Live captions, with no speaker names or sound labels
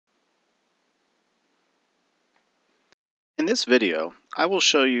In this video, I will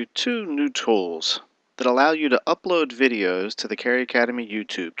show you two new tools that allow you to upload videos to the Cary Academy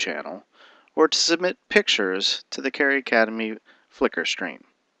YouTube channel or to submit pictures to the Cary Academy Flickr stream.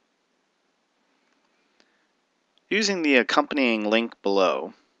 Using the accompanying link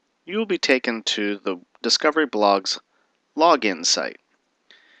below, you will be taken to the Discovery Blogs login site.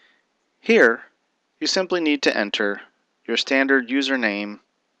 Here, you simply need to enter your standard username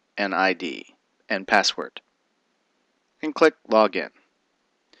and ID and password, and click Login.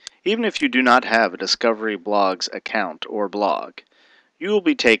 Even if you do not have a Discovery Blogs account or blog, you will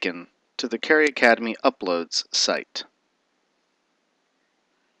be taken to the Cary Academy Uploads site.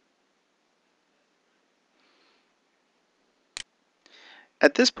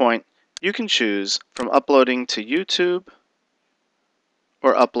 At this point, you can choose from uploading to YouTube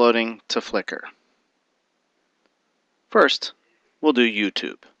or uploading to Flickr. First, we'll do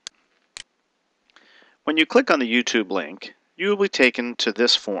YouTube. When you click on the YouTube link, you will be taken to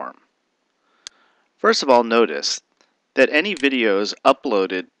this form. First of all, notice that any videos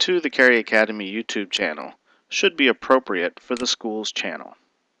uploaded to the Cary Academy YouTube channel should be appropriate for the school's channel.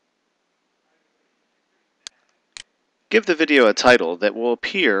 Give the video a title that will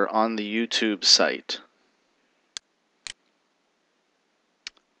appear on the YouTube site.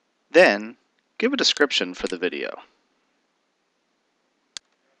 Then, give a description for the video.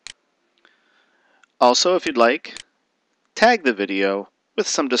 Also, if you'd like, tag the video with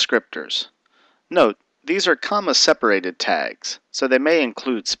some descriptors. Note, these are comma-separated tags, so they may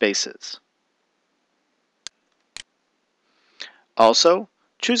include spaces. Also,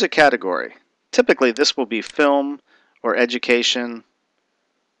 choose a category. Typically, this will be film or education.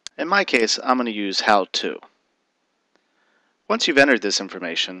 In my case, I'm going to use How To. Once you've entered this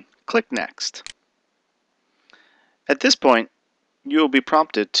information, click Next. At this point, you will be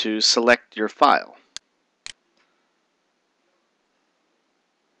prompted to select your file.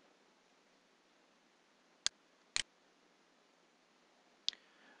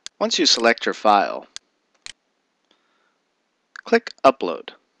 Once you select your file, click Upload.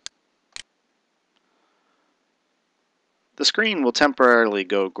 The screen will temporarily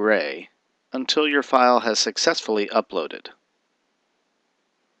go gray until your file has successfully uploaded.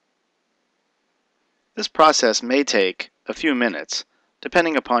 This process may take a few minutes,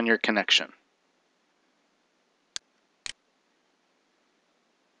 depending upon your connection.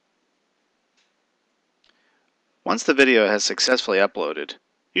 Once the video has successfully uploaded,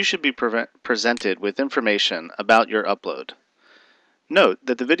 you should be presented with information about your upload. Note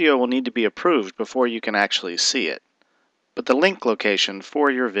that the video will need to be approved before you can actually see it, but the link location for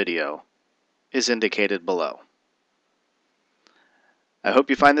your video is indicated below. I hope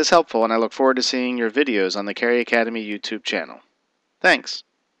you find this helpful, and I look forward to seeing your videos on the Cary Academy YouTube channel. Thanks.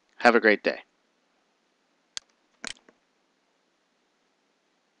 Have a great day.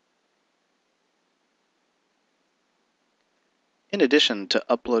 In addition to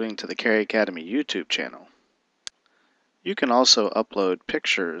uploading to the Cary Academy YouTube channel, you can also upload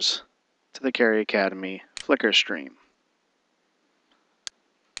pictures to the Cary Academy Flickr stream.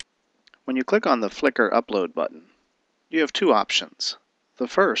 When you click on the Flickr upload button, you have two options. The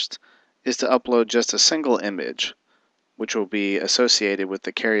first is to upload just a single image, which will be associated with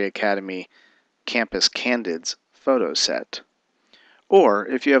the Cary Academy Campus Candids photo set. Or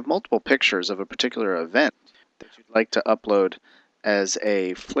if you have multiple pictures of a particular event that you'd like to upload as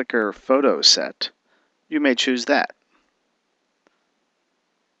a Flickr photo set, you may choose that.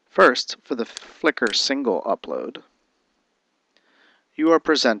 First, for the Flickr single upload, you are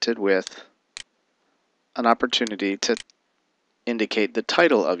presented with an opportunity to indicate the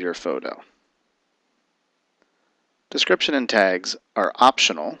title of your photo. Description and tags are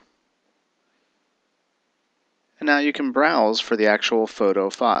optional, and now you can browse for the actual photo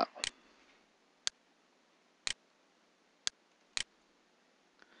file.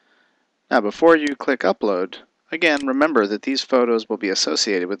 Now before you click Upload, again remember that these photos will be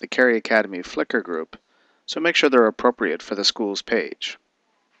associated with the Cary Academy Flickr group, so make sure they're appropriate for the school's page.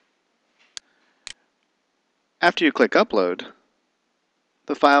 After you click Upload,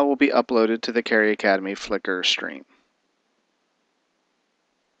 the file will be uploaded to the Cary Academy Flickr stream.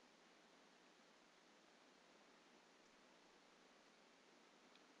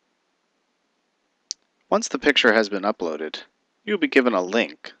 Once the picture has been uploaded, you'll be given a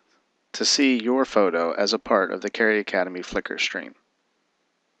link to see your photo as a part of the Cary Academy Flickr stream.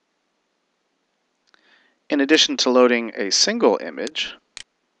 In addition to loading a single image,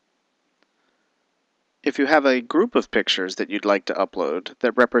 if you have a group of pictures that you'd like to upload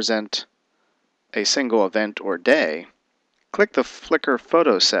that represent a single event or day, click the Flickr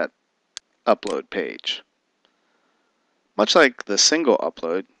photo set upload page. Much like the single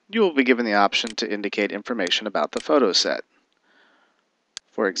upload, you will be given the option to indicate information about the photo set.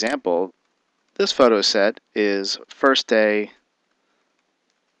 For example, this photo set is first day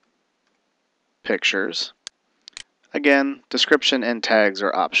pictures. Again, description and tags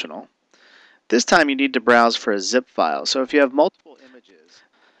are optional. This time you need to browse for a zip file, so if you have multiple images,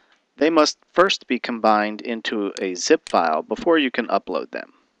 they must first be combined into a zip file before you can upload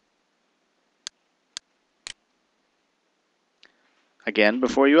them. Again,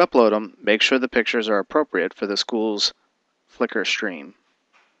 before you upload them, make sure the pictures are appropriate for the school's Flickr stream.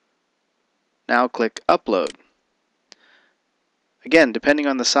 Now click Upload. Again, depending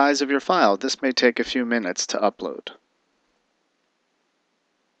on the size of your file, this may take a few minutes to upload.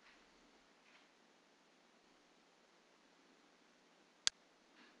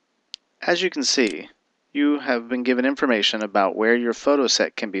 As you can see, you have been given information about where your photo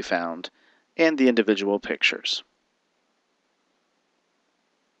set can be found and the individual pictures.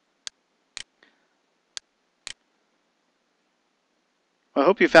 I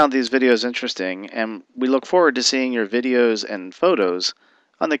hope you found these videos interesting, and we look forward to seeing your videos and photos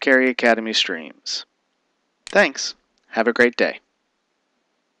on the Cary Academy streams. Thanks. Have a great day.